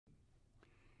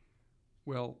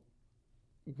Well,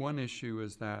 one issue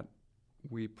is that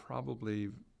we probably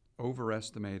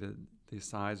overestimated the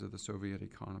size of the Soviet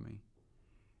economy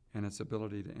and its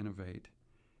ability to innovate.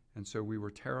 And so we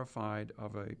were terrified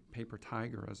of a paper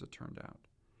tiger, as it turned out.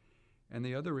 And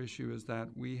the other issue is that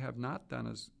we have not done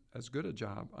as good a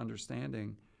job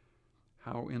understanding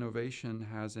how innovation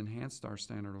has enhanced our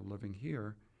standard of living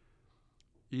here,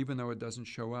 even though it doesn't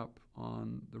show up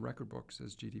on the record books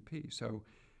as GDP. So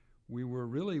we were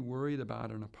really worried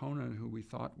about an opponent who we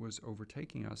thought was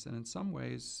overtaking us. And in some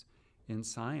ways, in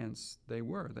science, they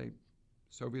were.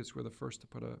 Soviets were the first to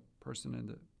put a person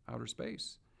into outer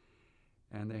space.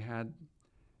 And they had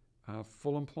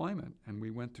full employment. And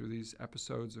we went through these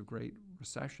episodes of great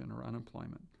recession or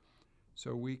unemployment.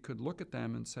 So we could look at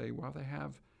them and say, well, they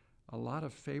have a lot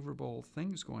of favorable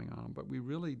things going on, but we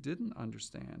really didn't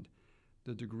understand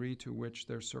the degree to which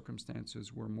their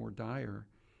circumstances were more dire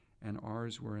and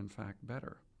ours were in fact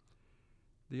better.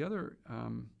 The other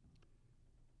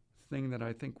thing that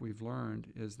I think we've learned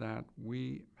is that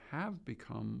we have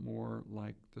become more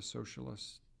like the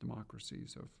socialist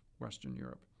democracies of Western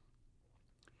Europe.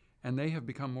 And they have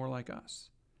become more like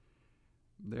us.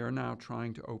 They're now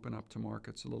trying to open up to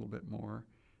markets a little bit more.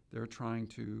 They're trying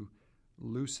to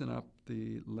loosen up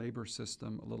the labor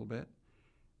system a little bit.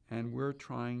 And we're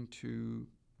trying to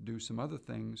do some other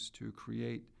things to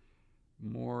create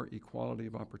more equality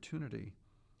of opportunity.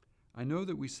 I know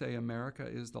that we say America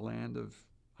is the land of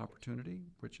opportunity,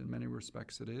 which in many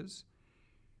respects it is.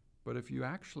 But if you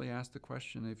actually ask the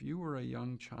question, if you were a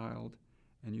young child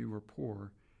and you were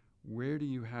poor, where do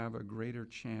you have a greater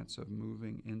chance of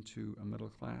moving into a middle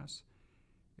class?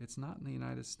 It's not in the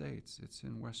United States, it's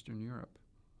in Western Europe.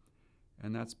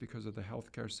 And that's because of the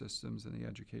healthcare systems and the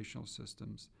educational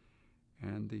systems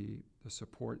and the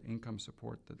support, income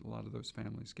support that a lot of those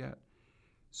families get.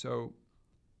 So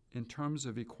in terms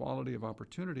of equality of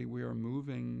opportunity, we are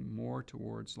moving more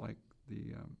towards like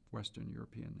the Western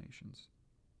European nations.